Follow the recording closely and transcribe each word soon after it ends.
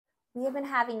We have been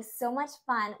having so much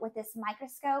fun with this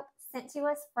microscope sent to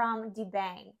us from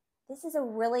DEBANG. This is a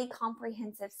really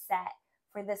comprehensive set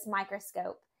for this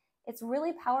microscope. It's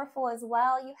really powerful as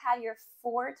well. You have your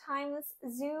 4 times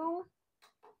zoom,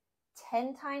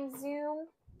 10 times zoom,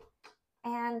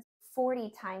 and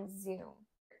 40 times zoom.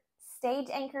 Stage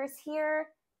anchors here,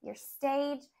 your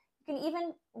stage. You can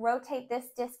even rotate this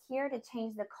disc here to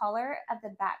change the color of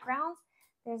the background.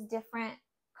 There's different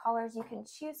colors you can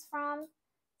choose from,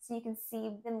 so you can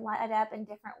see them light up in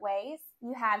different ways.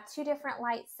 You have 2 different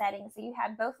light settings. So you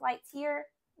have both lights here,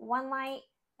 1 light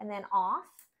and then off.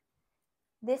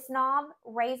 This knob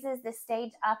raises the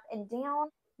stage up and down.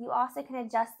 You also can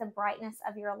adjust the brightness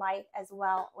of your light as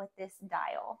well with this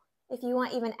dial. If you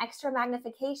want even extra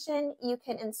magnification, you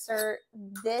can insert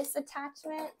this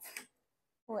attachment,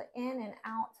 pull it in and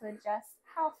out to adjust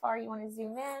how far you want to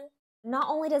zoom in. Not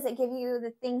only does it give you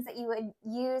the things that you would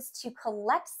use to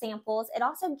collect samples, it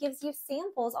also gives you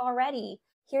samples already.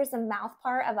 Here's the mouth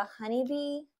part of a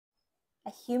honeybee,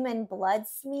 a human blood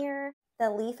smear, the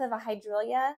leaf of a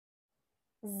hydrolia,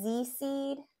 Z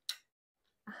seed,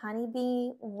 a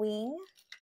honeybee wing,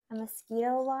 a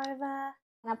mosquito larva,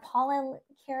 and a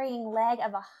pollen-carrying leg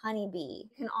of a honeybee.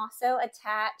 You can also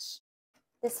attach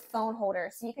this phone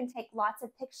holder, so you can take lots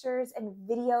of pictures and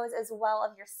videos as well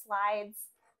of your slides.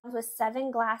 It comes with 7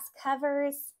 glass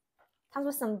covers. It comes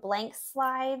with some blank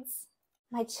slides.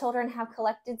 My children have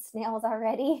collected snails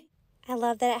already. I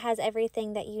love that it has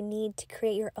everything that you need to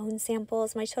create your own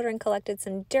samples. My children collected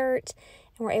some dirt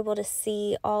and were able to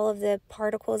see all of the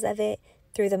particles of it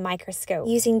through the microscope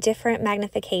using different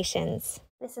magnifications.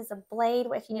 This is a blade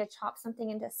if you need to chop something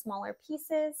into smaller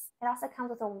pieces. It also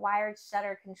comes with a wired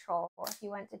shutter control if you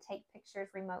want to take pictures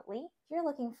remotely. If you're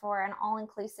looking for an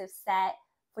all-inclusive set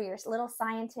for your little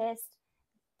scientist,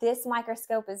 this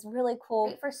microscope is really cool.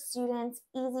 Great for students,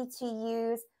 easy to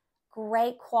use,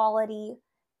 great quality.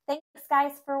 Thanks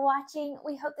guys for watching.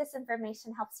 We hope this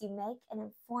information helps you make an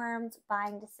informed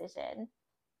buying decision.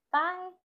 Bye.